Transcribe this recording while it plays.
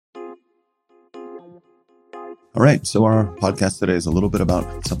All right, so our podcast today is a little bit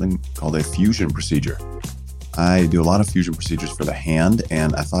about something called a fusion procedure. I do a lot of fusion procedures for the hand,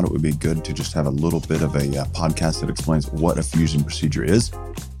 and I thought it would be good to just have a little bit of a podcast that explains what a fusion procedure is,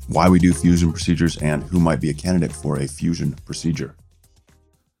 why we do fusion procedures, and who might be a candidate for a fusion procedure.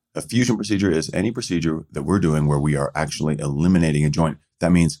 A fusion procedure is any procedure that we're doing where we are actually eliminating a joint.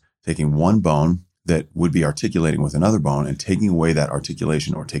 That means taking one bone that would be articulating with another bone and taking away that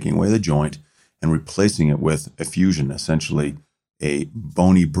articulation or taking away the joint and replacing it with a fusion, essentially a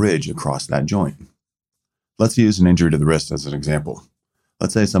bony bridge across that joint. Let's use an injury to the wrist as an example.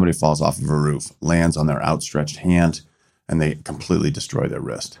 Let's say somebody falls off of a roof, lands on their outstretched hand, and they completely destroy their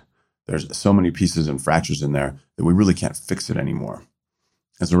wrist. There's so many pieces and fractures in there that we really can't fix it anymore.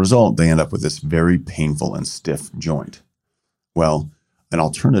 As a result, they end up with this very painful and stiff joint. Well, an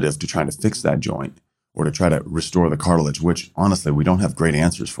alternative to trying to fix that joint or to try to restore the cartilage, which honestly we don't have great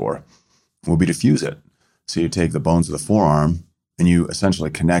answers for, will be to fuse it. So you take the bones of the forearm and you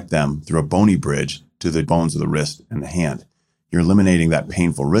essentially connect them through a bony bridge to the bones of the wrist and the hand. You're eliminating that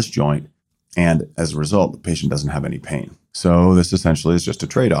painful wrist joint, and as a result, the patient doesn't have any pain. So this essentially is just a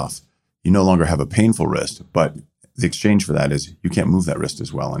trade-off. You no longer have a painful wrist, but the exchange for that is you can't move that wrist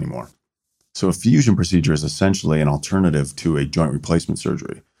as well anymore. So a fusion procedure is essentially an alternative to a joint replacement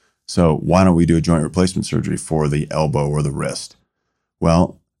surgery. So why don't we do a joint replacement surgery for the elbow or the wrist?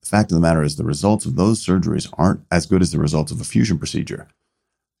 Well, the fact of the matter is the results of those surgeries aren't as good as the results of a fusion procedure.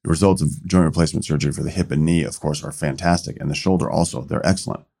 The results of joint replacement surgery for the hip and knee, of course, are fantastic. And the shoulder also, they're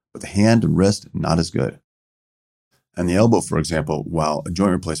excellent. But the hand and wrist, not as good. And the elbow, for example, while a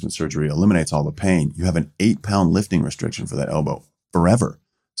joint replacement surgery eliminates all the pain, you have an 8-pound lifting restriction for that elbow forever.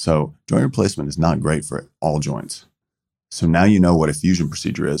 So joint replacement is not great for all joints. So now you know what a fusion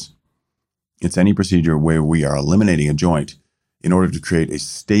procedure is. It's any procedure where we are eliminating a joint in order to create a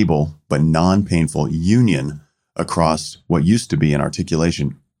stable but non-painful union across what used to be an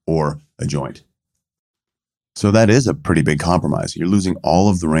articulation or a joint. So that is a pretty big compromise. You're losing all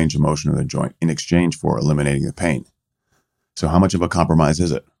of the range of motion of the joint in exchange for eliminating the pain. So how much of a compromise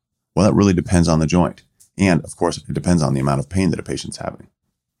is it? Well, that really depends on the joint. And of course, it depends on the amount of pain that a patient's having.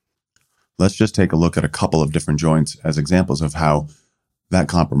 Let's just take a look at a couple of different joints as examples of how that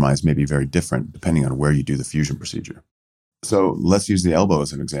compromise may be very different depending on where you do the fusion procedure. So let's use the elbow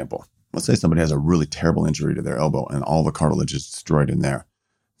as an example. Let's say somebody has a really terrible injury to their elbow and all the cartilage is destroyed in there.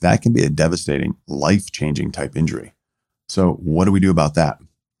 That can be a devastating, life-changing type injury. So what do we do about that?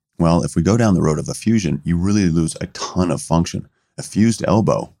 Well, if we go down the road of a fusion, you really lose a ton of function. A fused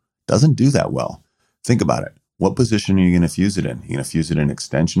elbow doesn't do that well. Think about it. What position are you going to fuse it in? You're going to fuse it in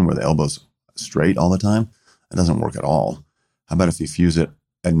extension where the elbow's straight all the time? That doesn't work at all. How about if you fuse it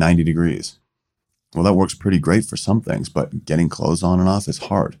at 90 degrees? Well, that works pretty great for some things, but getting clothes on and off is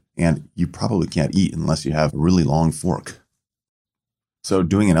hard. And you probably can't eat unless you have a really long fork. So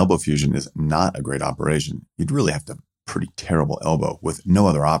doing an elbow fusion is not a great operation. You'd really have to have a pretty terrible elbow with no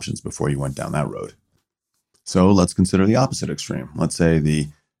other options before you went down that road. So let's consider the opposite extreme. Let's say the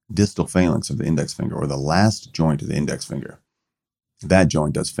distal phalanx of the index finger or the last joint of the index finger. That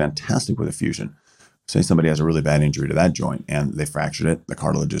joint does fantastic with a fusion. Say somebody has a really bad injury to that joint and they fractured it, the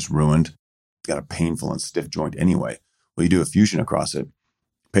cartilage is ruined, got a painful and stiff joint anyway. Well, you do a fusion across it,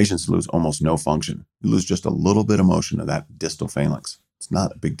 patients lose almost no function. You lose just a little bit of motion of that distal phalanx. It's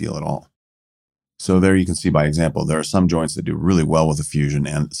not a big deal at all. So there you can see by example, there are some joints that do really well with a fusion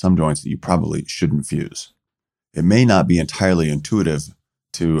and some joints that you probably shouldn't fuse. It may not be entirely intuitive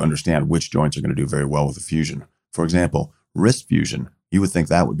to understand which joints are going to do very well with a fusion. For example, wrist fusion, you would think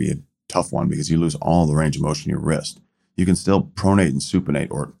that would be a tough one because you lose all the range of motion in your wrist. You can still pronate and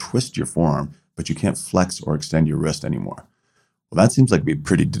supinate or twist your forearm, but you can't flex or extend your wrist anymore. Well, that seems like it'd be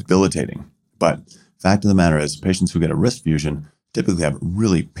pretty debilitating. But fact of the matter is, patients who get a wrist fusion typically have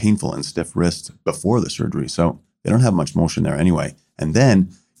really painful and stiff wrists before the surgery, so they don't have much motion there anyway. And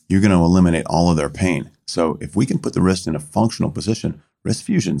then you're going to eliminate all of their pain. So if we can put the wrist in a functional position, wrist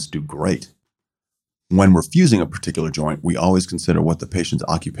fusions do great. When we're fusing a particular joint, we always consider what the patient's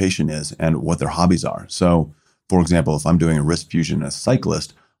occupation is and what their hobbies are. So, for example, if I'm doing a wrist fusion as a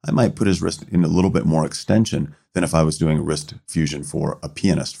cyclist, I might put his wrist in a little bit more extension than if I was doing a wrist fusion for a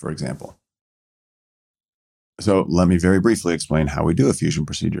pianist, for example. So let me very briefly explain how we do a fusion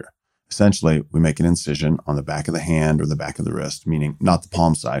procedure. Essentially, we make an incision on the back of the hand or the back of the wrist, meaning not the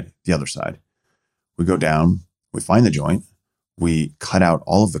palm side, the other side. We go down, we find the joint, we cut out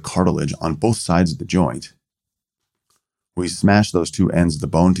all of the cartilage on both sides of the joint. We smash those two ends of the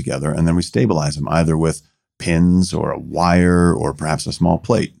bone together, and then we stabilize them either with pins or a wire or perhaps a small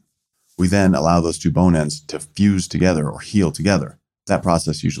plate. We then allow those two bone ends to fuse together or heal together. That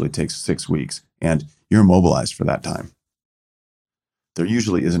process usually takes 6 weeks, and you're immobilized for that time. There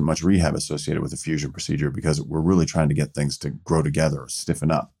usually isn't much rehab associated with a fusion procedure because we're really trying to get things to grow together or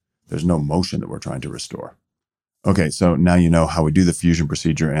stiffen up. There's no motion that we're trying to restore. Okay, so now you know how we do the fusion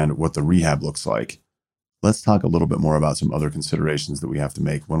procedure and what the rehab looks like. Let's talk a little bit more about some other considerations that we have to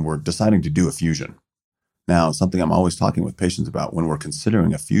make when we're deciding to do a fusion. Now, something I'm always talking with patients about when we're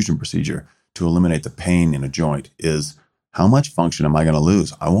considering a fusion procedure to eliminate the pain in a joint is, how much function am I going to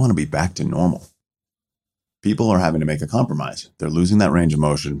lose? I want to be back to normal. People are having to make a compromise. They're losing that range of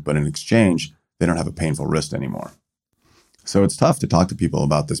motion, but in exchange, they don't have a painful wrist anymore. So it's tough to talk to people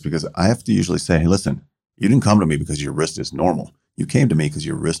about this because I have to usually say, hey, listen, you didn't come to me because your wrist is normal. You came to me because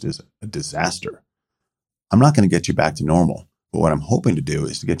your wrist is a disaster. I'm not going to get you back to normal, but what I'm hoping to do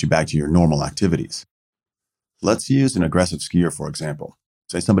is to get you back to your normal activities. Let's use an aggressive skier, for example.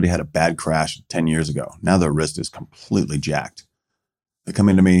 Say somebody had a bad crash 10 years ago. Now their wrist is completely jacked. They come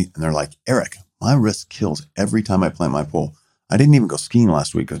into me and they're like, Erik, my wrist kills every time I plant my pole. I didn't even go skiing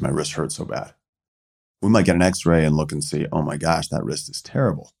last week because my wrist hurt so bad. We might get an x-ray and look and see, oh my gosh, that wrist is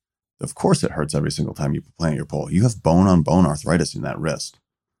terrible. Of course it hurts every single time you plant your pole. You have bone-on-bone arthritis in that wrist.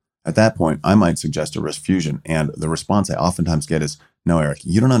 At that point, I might suggest a wrist fusion, and the response I oftentimes get is, no, Erik,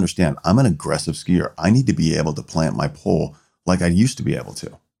 you don't understand. I'm an aggressive skier. I need to be able to plant my pole like I used to be able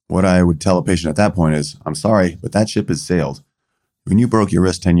to. What I would tell a patient at that point is, I'm sorry, but that ship has sailed. When you broke your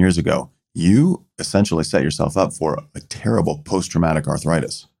wrist 10 years ago, you essentially set yourself up for a terrible post-traumatic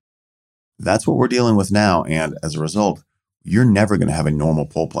arthritis. That's what we're dealing with now, and as a result, you're never going to have a normal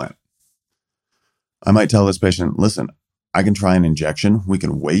pole plant. I might tell this patient, listen, I can try an injection. We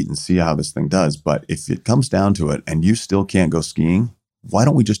can wait and see how this thing does. But if it comes down to it and you still can't go skiing, why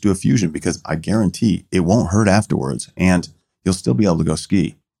don't we just do a fusion? Because I guarantee it won't hurt afterwards and you'll still be able to go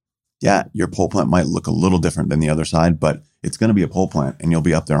ski. Yeah, your pole plant might look a little different than the other side, but it's going to be a pole plant and you'll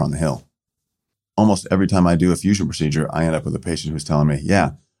be up there on the hill. Almost every time I do a fusion procedure, I end up with a patient who's telling me,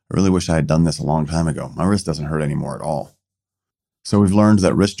 yeah, I really wish I had done this a long time ago. My wrist doesn't hurt anymore at all. So we've learned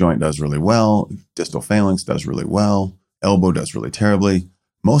that wrist joint does really well, distal phalanx does really well, elbow does really terribly.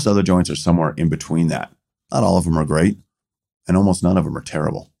 Most other joints are somewhere in between that. Not all of them are great, and almost none of them are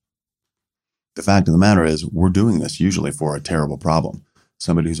terrible. The fact of the matter is, we're doing this usually for a terrible problem.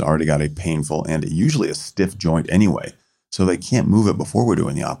 Somebody who's already got a painful and usually a stiff joint anyway, so they can't move it before we're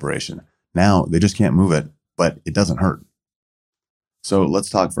doing the operation. Now, they just can't move it, but it doesn't hurt. So let's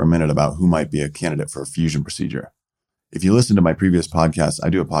talk for a minute about who might be a candidate for a fusion procedure. If you listen to my previous podcasts, I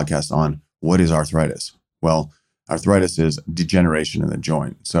do a podcast on what is arthritis. Well, arthritis is degeneration in the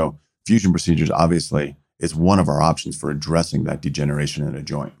joint. So fusion procedures obviously is one of our options for addressing that degeneration in a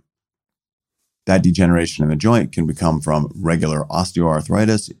joint. That degeneration in the joint can become from regular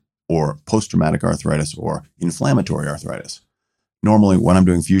osteoarthritis or post-traumatic arthritis or inflammatory arthritis. Normally, when I'm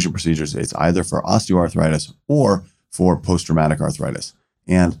doing fusion procedures, it's either for osteoarthritis or for post-traumatic arthritis.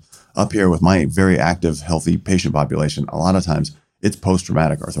 And up here with my very active, healthy patient population, a lot of times it's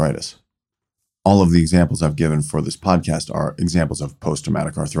post-traumatic arthritis. All of the examples I've given for this podcast are examples of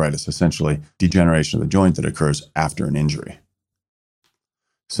post-traumatic arthritis, essentially degeneration of the joint that occurs after an injury.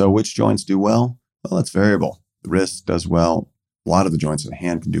 So which joints do well? Well, it's variable. The wrist does well. A lot of the joints in the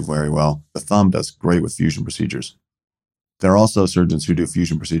hand can do very well. The thumb does great with fusion procedures. There are also surgeons who do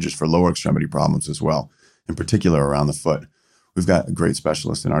fusion procedures for lower extremity problems as well, in particular around the foot. We've got a great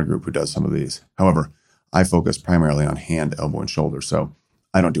specialist in our group who does some of these. However, I focus primarily on hand, elbow, and shoulder, so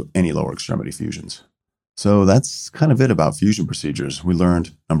I don't do any lower extremity fusions. So that's kind of it about fusion procedures. We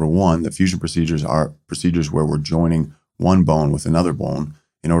learned, number one, that fusion procedures are procedures where we're joining one bone with another bone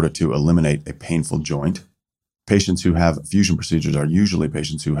in order to eliminate a painful joint. Patients who have fusion procedures are usually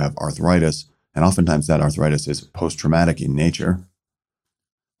patients who have arthritis, and oftentimes that arthritis is post-traumatic in nature.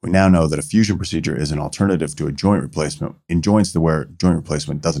 We now know that a fusion procedure is an alternative to a joint replacement in joints where joint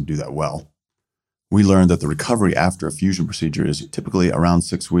replacement doesn't do that well. We learned that the recovery after a fusion procedure is typically around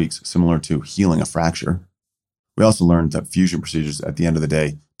 6 weeks, similar to healing a fracture. We also learned that fusion procedures at the end of the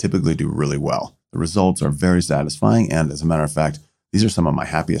day typically do really well. The results are very satisfying, and as a matter of fact, these are some of my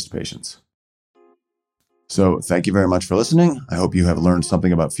happiest patients. So thank you very much for listening. I hope you have learned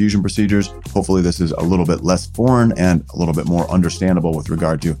something about fusion procedures. Hopefully this is a little bit less foreign and a little bit more understandable with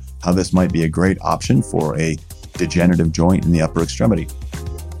regard to how this might be a great option for a degenerative joint in the upper extremity.